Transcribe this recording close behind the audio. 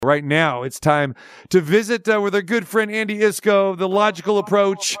Right now, it's time to visit with our good friend Andy Iskoe, The Logical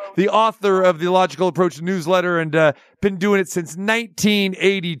Approach, the author of the Logical Approach newsletter, and been doing it since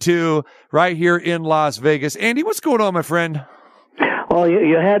 1982 right here in Las Vegas. Andy, what's going on, my friend? Well,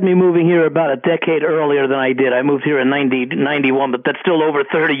 you had me moving here about a decade earlier than I did. I moved here in 91, but that's still over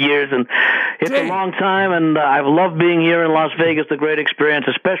 30 years, and it's a long time, and I've loved being here in Las Vegas, a great experience,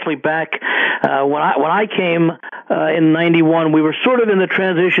 especially back when I came in 91. We were sort of in the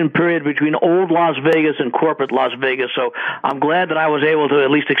transition period between old Las Vegas and corporate Las Vegas, so I'm glad that I was able to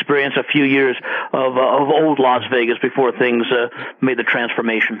at least experience a few years of old Las Vegas before things made the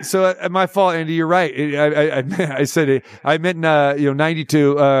transformation. So, my fault, Andy, you're right. I said it. I meant,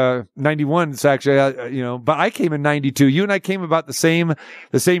 92, 91, it's actually, but I came in 92. You and I came about the same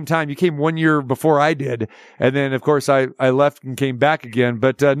time. You came 1 year before I did. And then, of course, I left and came back again.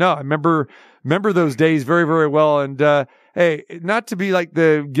 But, no, I remember those days very, very well. And, hey, not to be like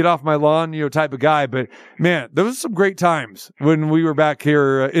the get off my lawn, type of guy, but man, those are some great times when we were back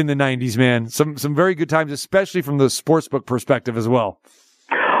here in the 90s, man. Some very good times, especially from the sportsbook perspective as well.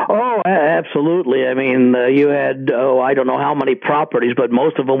 Oh, absolutely. I mean, you had, I don't know how many properties, but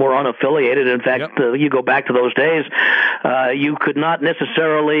most of them were unaffiliated. In fact, you go back to those days, you could not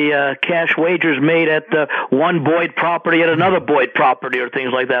necessarily cash wagers made at one Boyd property at another Boyd property or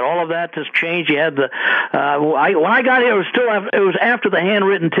things like that. All of that has changed. You had when I got here, it was after the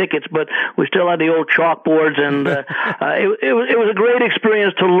handwritten tickets, but we still had the old chalkboards, and it was a great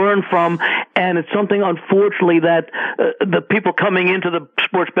experience to learn from, and it's something, unfortunately, that the people coming into the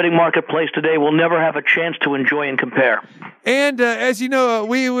sports betting marketplace today will never have a chance to enjoy and compare. And as you know,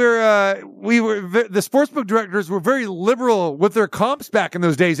 we were the sportsbook directors were very liberal with their comps back in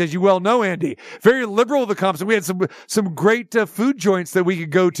those days, as you well know, Andy. Very liberal with the comps, and we had some great food joints that we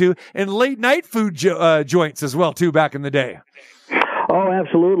could go to, and late night food joints as well too back in the day. Oh,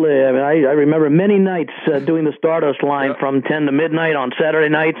 absolutely. I mean, I remember many nights doing the Stardust line from 10 to midnight on Saturday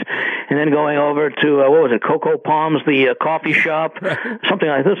nights, and then going over to, Cocoa Palms, the coffee shop, something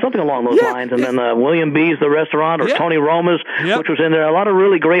along those lines, and then William B's, the restaurant, or Tony Roma's, which was in there. A lot of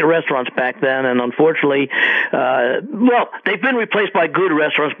really great restaurants back then, and unfortunately, they've been replaced by good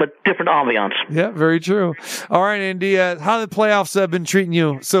restaurants, but different ambiance. Yeah, very true. All right, Andy, how the playoffs have been treating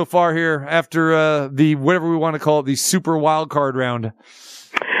you so far here after the, whatever we want to call it, the super wild card round?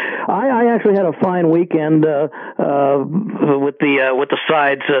 I actually had a fine weekend with the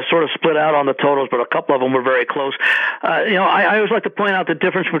sides sort of split out on the totals, but a couple of them were very close. I always like to point out the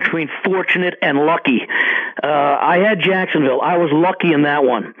difference between fortunate and lucky. I had Jacksonville. I was lucky in that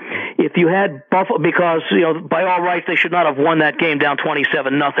one. If you had Buffalo, because by all rights they should not have won that game down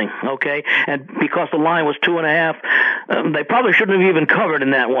 27-0. Okay, and because the line was 2.5, they probably shouldn't have even covered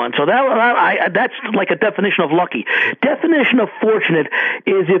in that one. So that's like a definition of lucky. Definition of fortunate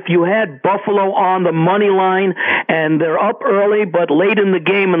is if you had Buffalo on the money line and they're up early, but late in the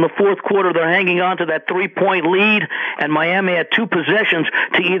game in the fourth quarter they're hanging on to that 3-point lead, and Miami had two possessions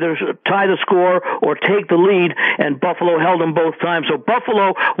to either tie the score or take the lead, and Buffalo held them both times. So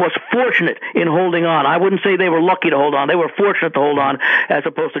Buffalo was fortunate in holding on. I wouldn't say they were lucky to hold on. They were fortunate to hold on, as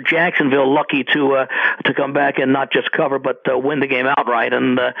opposed to Jacksonville lucky to come back and not just cover, but win the game outright.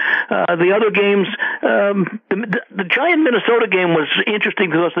 And the other games, the Giant-Minnesota game was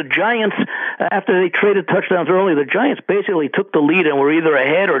interesting because the Giants, after they traded touchdowns early, the Giants basically took the lead and were either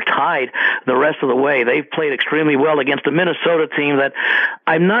ahead or tied the rest of the way. They've played extremely well against a Minnesota team that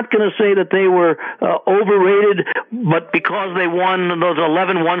I'm not going to say that they were overrated, but because they won those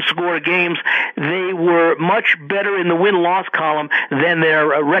 11 one-score games, they were much better in the win-loss column than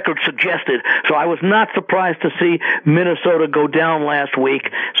their record suggested. So I was not surprised to see Minnesota go down last week.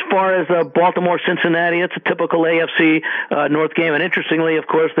 As far as Baltimore-Cincinnati, it's a typical AFC North game, and interestingly, of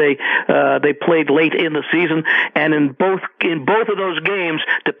course, they played late in the season, and in both of those games,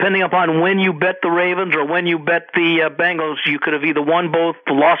 depending upon when you bet the Ravens or when you bet the Bengals, you could have either won both,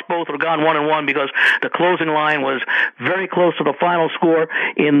 lost both, or gone 1-1 because the closing line was very close to the final score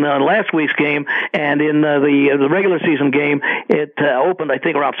in last week's game, and in the regular season game, it opened I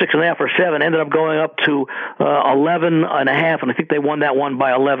think around 6.5 or 7, ended up going up to 11.5, and I think they won that one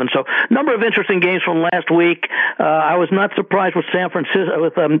by 11. So, number of interesting games from last week. I was not surprised with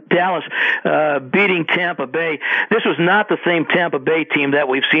Dallas beating Tampa Bay. This was not the same Tampa Bay team that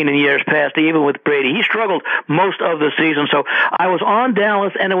we've seen in years past, even with Brady. He struggled most of the season, so I was on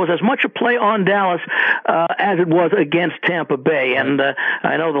Dallas, and it was as much a play on Dallas as it was against Tampa Bay. And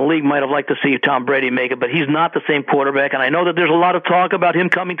I know the league might have liked to see Tom Brady make it, but he's not the same quarterback, and I know that there's a lot of talk about him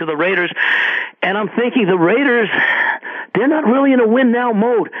coming to the Raiders, and I'm thinking the Raiders, they're not really in a win-now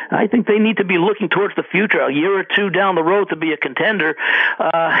mode. I think they need to be looking towards the future, a year or two down the road to be a contender,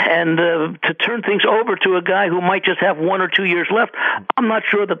 and to turn things over to a guy who might just have 1 or 2 years left. I'm not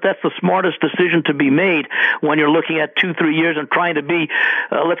sure that that's the smartest decision to be made when you're looking at 2-3 years and trying to be,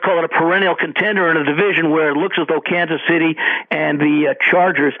 let's call it a perennial contender in a division where it looks as though Kansas City and the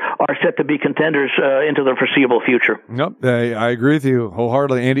Chargers are set to be contenders into the foreseeable future. Nope, I agree with you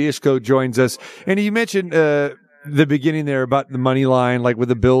wholeheartedly. Andy Iskoe joins us. Andy, you mentioned the beginning there about the money line, like with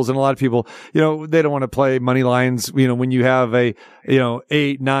the Bills, and a lot of people, they don't want to play money lines, when you have a,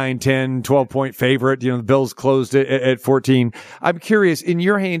 8, 9, 10, 12 point favorite, the Bills closed it at 14. I'm curious, in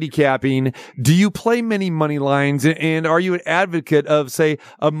your handicapping, do you play many money lines, and are you an advocate of, say,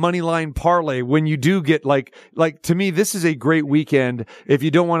 a money line parlay when you do get like to me, this is a great weekend if you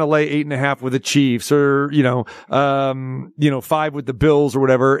don't want to lay 8.5 with the Chiefs or, 5 with the Bills or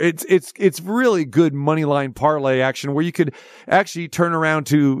whatever. It's really good money line parlay action where you could actually turn around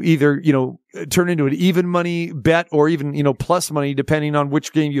to either, turn into an even money bet or even, plus money depending on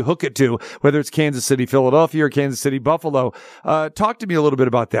which game you hook it to, whether it's Kansas City, Philadelphia or Kansas City, Buffalo. Talk to me a little bit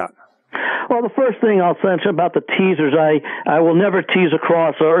about that. Well, the first thing I'll say about the teasers, I will never tease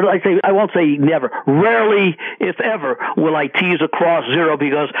across, or I won't say never. Rarely, if ever, will I tease across zero,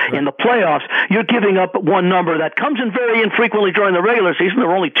 because in the playoffs, you're giving up one number that comes in very infrequently during the regular season. There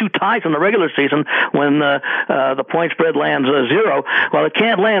were only 2 ties in the regular season when the point spread lands 0. Well, it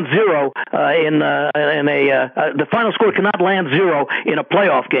can't land 0 the final score cannot land 0 in a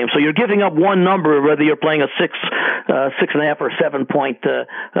playoff game. So you're giving up one number, whether you're playing a 6.5 or 7 point, 6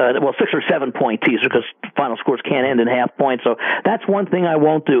 or 7 point teaser, because final scores can't end in half points. So that's one thing I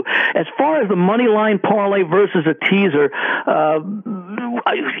won't do. As far as the money line parlay versus a teaser, one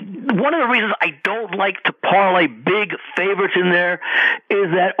of the reasons I don't like to parlay big favorites in there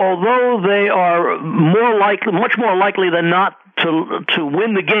is that although they are much more likely than not to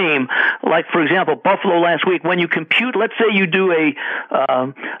win the game, like for example Buffalo last week, when you compute, let's say you do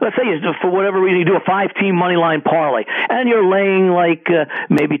for whatever reason you do a 5-team money line parlay, and you're laying like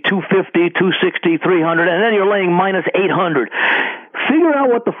maybe 250, 260, 300, and then you're laying minus 800. Figure out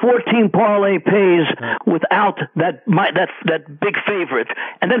what the 14 parlay pays without that big favorite,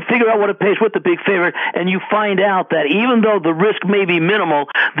 and then figure out what it pays with the big favorite, and you find out that even though the risk may be minimal,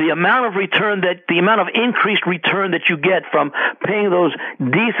 the amount of increased return that you get from paying those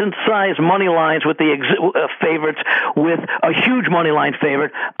decent sized money lines with the favorites with a huge money line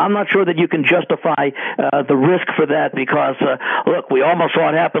favorite, I'm not sure that you can justify the risk for that, because look, we almost saw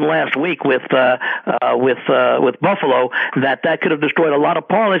it happen last week with Buffalo, that could have destroyed a lot of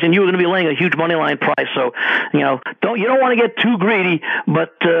parlays, and you were going to be laying a huge money line price. So, you don't want to get too greedy,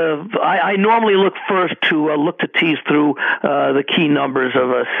 but I normally look first to tease through the key numbers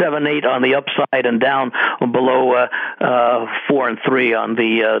of 7, 8 on the upside and down below 4 and 3 on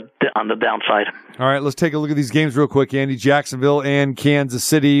the downside. All right, let's take a look at these games real quick, Andy. Jacksonville and Kansas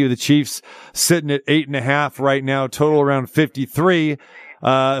City. The Chiefs sitting at 8.5 right now, total around 53.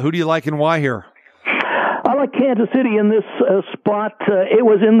 Who do you like and why here? I like Kansas City in this spot. It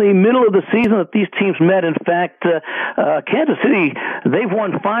was in the middle of the season that these teams met. In fact, Kansas City, they've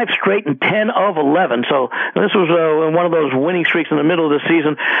won 5 straight and 10 of 11. So this was one of those winning streaks in the middle of the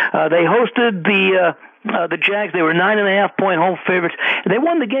season. They hosted the Jags. They were 9.5 point home favorites. They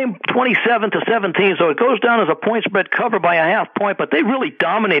won the game 27-17, so it goes down as a point spread cover by a half point, but they really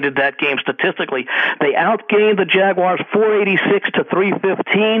dominated that game statistically. They outgained the Jaguars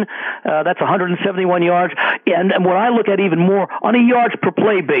 486-315. That's 171 yards. And what I look at even more on a yards per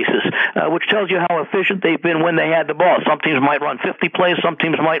play basis, which tells you how efficient they've been when they had the ball. Some teams might run 50 plays, some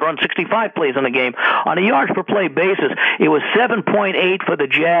teams might run 65 plays in a game. On a yards per play basis, it was 7.8 for the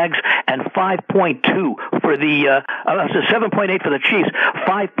Jags and 5.2 for the 7.8 for the Chiefs,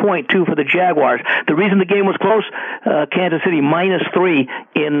 5.2 for the Jaguars. The reason the game was close, Kansas City -3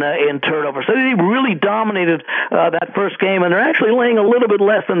 in turnover. So they really dominated that first game, and they're actually laying a little bit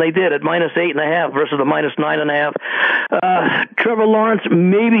less than they did at -8.5 versus the -9.5. Trevor Lawrence,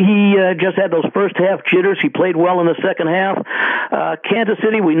 maybe he just had those first half jitters. He played well in the second half. Kansas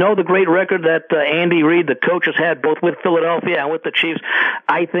City, we know the great record that Andy Reid, the coach, has had both with Philadelphia and with the Chiefs.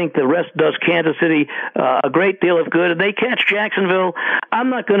 I think the rest does Kansas City a great deal of good. If they catch Jacksonville, I'm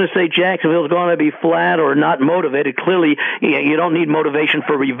not going to say Jacksonville's going to be flat or not motivated. Clearly, you don't need motivation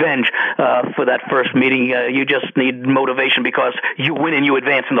for revenge for that first meeting. You just need motivation because you win and you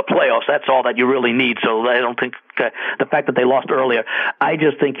advance in the playoffs. That's all that you really need. So I don't think the fact that they lost earlier. I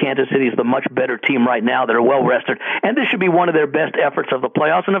just think Kansas City is the much better team right now. They're well rested, and this should be one of their best efforts of the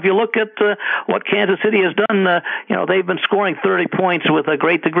playoffs. And if you look at what Kansas City has done, they've been scoring 30 points with a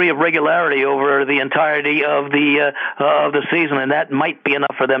great degree of regularity over the entirety of the season, and that might be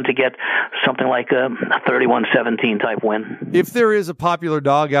enough for them to get something like a 31-17 type win. If there is a popular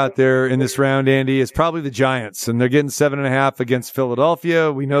dog out there in this round, Andy, it's probably the Giants, and they're getting 7.5 against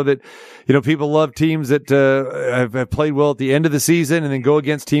Philadelphia. We know that people love teams that have played well at the end of the season and then go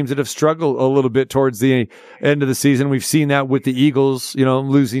against teams that have struggled a little bit towards the end of the season. We've seen that with the Eagles,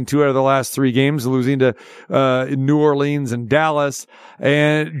 losing 2 out of the last 3 games, losing to New Orleans and Dallas.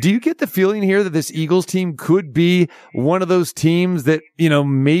 And do you get the feeling here that this Eagles team could be one of those teams that,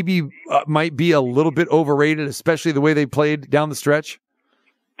 maybe might be a little bit overrated, especially the way they played down the stretch?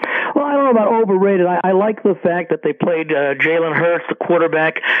 Well, I don't know about overrated. I like the fact that they played Jalen Hurts, the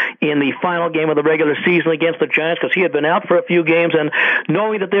quarterback, in the final game of the regular season against the Giants because he had been out for a few games, and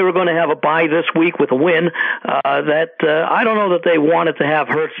knowing that they were going to have a bye this week with a win, I don't know that they wanted to have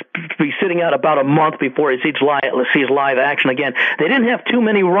Hurts be sitting out about a month before he sees live action again. They didn't have too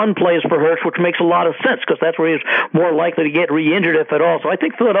many run plays for Hurts, which makes a lot of sense because that's where he's more likely to get re-injured, if at all. So I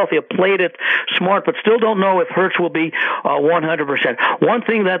think Philadelphia played it smart, but still don't know if Hurts will be 100%. One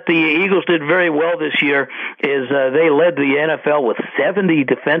thing that the Eagles did very well this year is they led the NFL with 70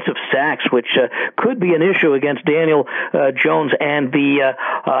 defensive sacks, which could be an issue against Daniel Jones and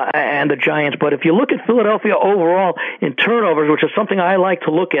the Giants. But if you look at Philadelphia overall in turnovers, which is something I like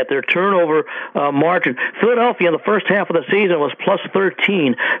to look at, their turnover margin, Philadelphia in the first half of the season was plus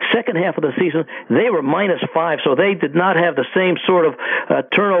 13. Second half of the season, they were minus 5, so they did not have the same sort of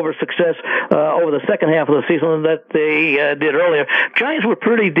turnover success over the second half of the season that they did earlier. Giants were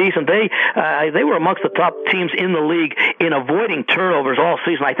pretty decent. They were amongst the top teams in the league in avoiding turnovers all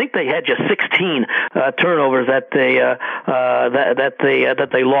season. I think they had just 16 turnovers that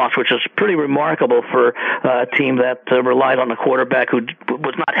they lost, which is pretty remarkable for a team that relied on a quarterback who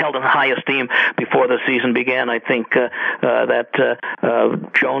was not held in high esteem before the season began. I think that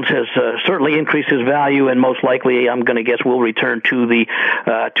Jones has certainly increased his value, and most likely, I'm going to guess, will return to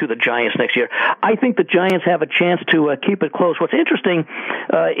the Giants next year. I think the Giants have a chance to keep it close. What's interesting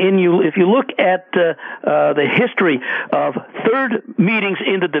if you look at the history of third meetings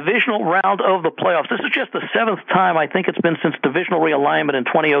in the divisional round of the playoffs, this is just the 7th time, I think it's been since divisional realignment in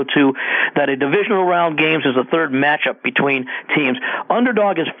 2002, that a divisional round games is the third matchup between teams.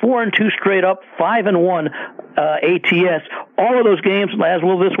 Underdog is 4-2 straight up, 5-1 ATS. All of those games, as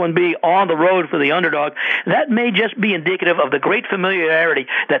will this one be, on the road for the underdog. That may just be indicative of the great familiarity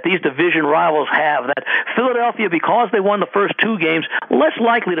that these division rivals have, that Philadelphia, because they won the first 2 games, less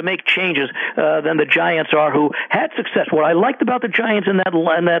likely to make changes than the Giants are, who had success. What I liked about the Giants in that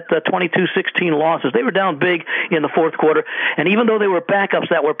 22-16 losses, they were down big in the fourth quarter, and even though they were backups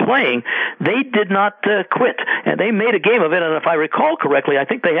that were playing, they did not quit, and they made a game of it. And if I recall correctly, I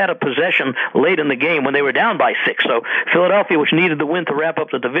think they had a possession late in the game when they were down by 6. So Philadelphia, which needed the win to wrap up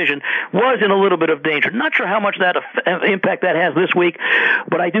the division, was in a little bit of danger. Not sure how much that impact that has this week,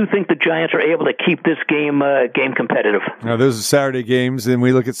 but I do think the Giants are able to keep this game competitive. Now, those are Saturday games, and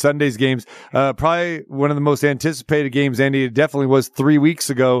we look at Sunday's games. Probably one of the most anticipated games, Andy. It definitely was 3 weeks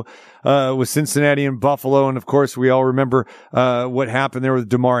ago with Cincinnati and Buffalo. And of course, we all remember what happened there with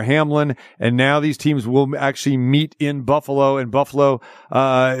DeMar Hamlin. And now these teams will actually meet in Buffalo, and Buffalo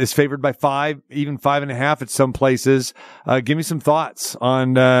is favored by 5, even 5.5 at some places. Give me some thoughts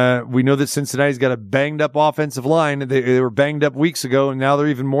on, we know that Cincinnati's got a banged up offensive line. They were banged up weeks ago, and now they're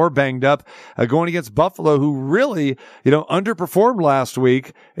even more banged up going against Buffalo, who really, underperformed last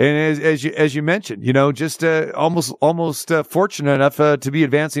week. And as you mentioned, just almost fortunate enough to be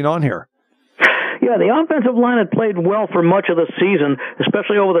advancing on here. Yeah, the offensive line had played well for much of the season,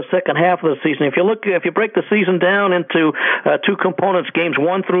 especially over the second half of the season. If you break the season down into 2 components, games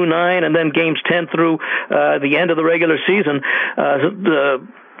 1 through 9, and then games 10 through the end of the regular season,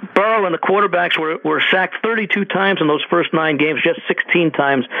 Burrow and the quarterbacks were sacked 32 times in those first 9 games, just 16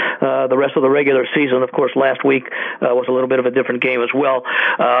 times the rest of the regular season. Of course, last week was a little bit of a different game as well.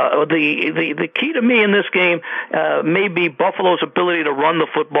 The key to me in this game may be Buffalo's ability to run the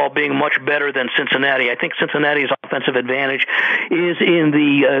football being much better than Cincinnati. I think Cincinnati's offensive advantage is in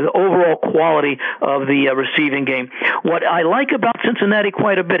the overall quality of the receiving game. What I like about Cincinnati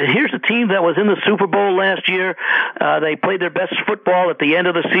quite a bit, here's a team that was in the Super Bowl last year. They played their best football at the end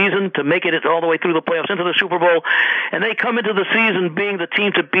of the season to make it all the way through the playoffs into the Super Bowl, and they come into the season being the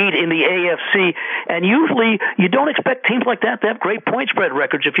team to beat in the AFC. And usually you don't expect teams like that to have great point spread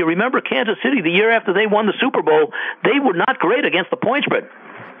records. If you remember Kansas City, the year after they won the Super Bowl, they were not great against the point spread.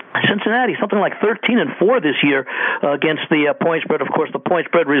 Cincinnati, something like 13-4 this year against the point spread. Of course, the point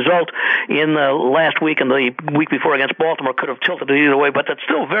spread result in last week and the week before against Baltimore could have tilted it either way, but that's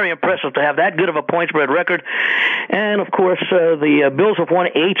still very impressive to have that good of a point spread record. And, of course, the Bills have won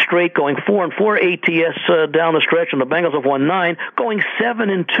 8 straight, going 4-4 ATS down the stretch, and the Bengals have won 9, going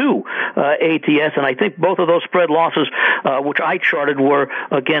 7-2 ATS. And I think both of those spread losses, which I charted, were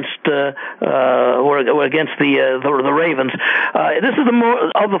against the Ravens. This is the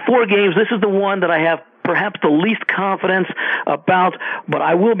more of the 4 games. This is the one that I have perhaps the least confidence about, but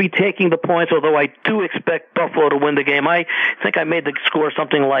I will be taking the points, although I do expect Buffalo to win the game. I think I made the score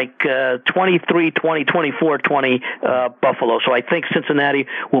something like 23-20, 24-20 Buffalo. So I think Cincinnati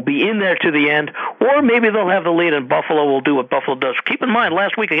will be in there to the end, or maybe they'll have the lead and Buffalo will do what Buffalo does. Keep in mind,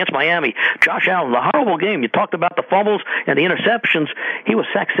 last week against Miami, Josh Allen, the horrible game. You talked about the fumbles and the interceptions. He was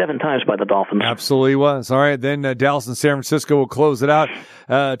sacked 7 times by the Dolphins. Absolutely was. All right, then Dallas and San Francisco will close it out.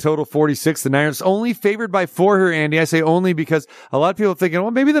 Total 46. The Niners only favored by 4 here, Andy. I say only because a lot of people are thinking,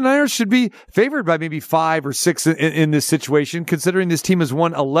 well, maybe the Niners should be favored by maybe 5 or 6 in this situation, considering this team has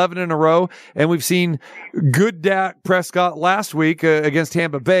won 11 in a row, and we've seen good Dak Prescott last week against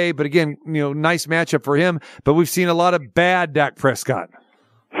Tampa Bay, but again, nice matchup for him, but we've seen a lot of bad Dak Prescott.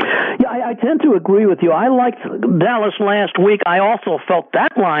 I tend to agree with you. I liked Dallas last week. I also felt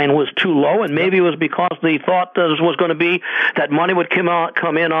that line was too low, and maybe it was because the thought was going to be that money would come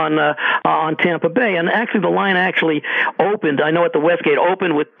in on Tampa Bay. And actually, the line actually opened. I know at the Westgate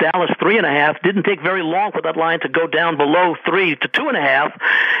opened with Dallas 3.5. Didn't take very long for that line to go down below 3 to 2.5,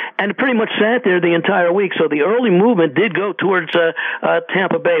 and pretty much sat there the entire week. So the early movement did go towards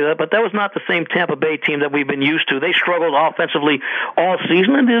Tampa Bay, but that was not the same Tampa Bay team that we've been used to. They struggled offensively all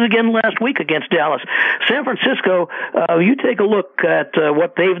season and did again last week against Dallas. San Francisco, you take a look at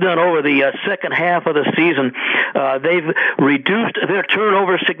what they've done over the second half of the season. They've reduced their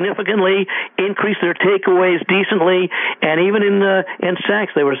turnover significantly, increased their takeaways decently, and even in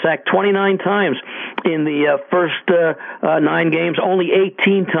sacks, they were sacked 29 times in the first 9 games. Only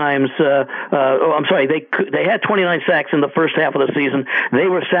 18 times. I'm sorry, they had 29 sacks in the first half of the season. They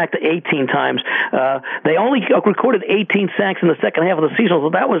were sacked 18 times. They only recorded 18 sacks in the second half of the season, so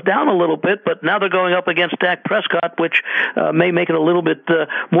that was down a little bit, but now they're going up against Dak Prescott, which may make it a little bit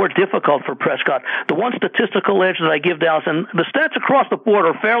more difficult for Prescott. The one statistical edge that I give Dallas, and the stats across the board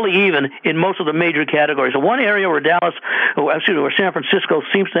are fairly even in most of the major categories. The one area where where San Francisco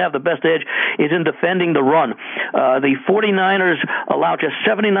seems to have the best edge is in defending the run. The 49ers allow just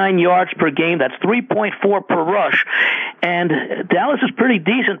 79 yards per game. That's 3.4 per rush. And Dallas is pretty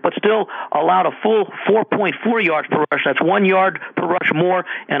decent, but still allowed a full 4.4 yards per rush. That's 1 yard per rush more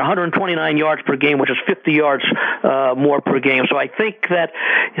and 129 yards per game, which is 50 yards more per game. So I think that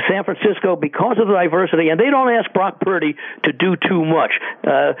San Francisco, because of the diversity, and they don't ask Brock Purdy to do too much.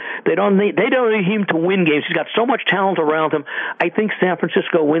 They don't need him to win games. He's got so much talent around him. I think San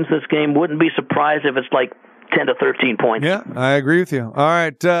Francisco wins this game. Wouldn't be surprised if it's like 10 to 13 points. Yeah, I agree with you. All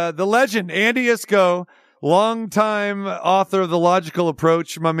right, the legend, Andy Iskoe, longtime author of The Logical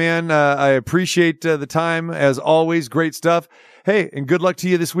Approach, my man. I appreciate the time, as always. Great stuff. Hey, and good luck to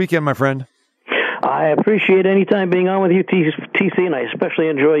you this weekend, my friend. I appreciate any time being on with you, TC, and I especially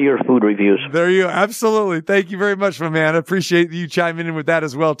enjoy your food reviews. There you go. Absolutely. Thank you very much, my man. I appreciate you chiming in with that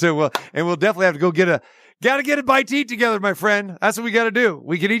as well, too. Well, and we'll definitely have to go get a bite to eat together, my friend. That's what we got to do.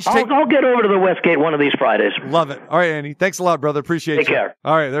 We can each I'll get over to the Westgate one of these Fridays. Love it. All right, Andy. Thanks a lot, brother. Appreciate you. Take care.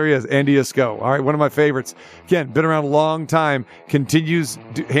 All right, there he is, Andy Iskoe. All right, one of my favorites. Again, been around a long time. Continues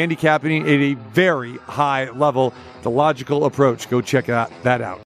handicapping at a very high level. The Logical Approach. Go check that out.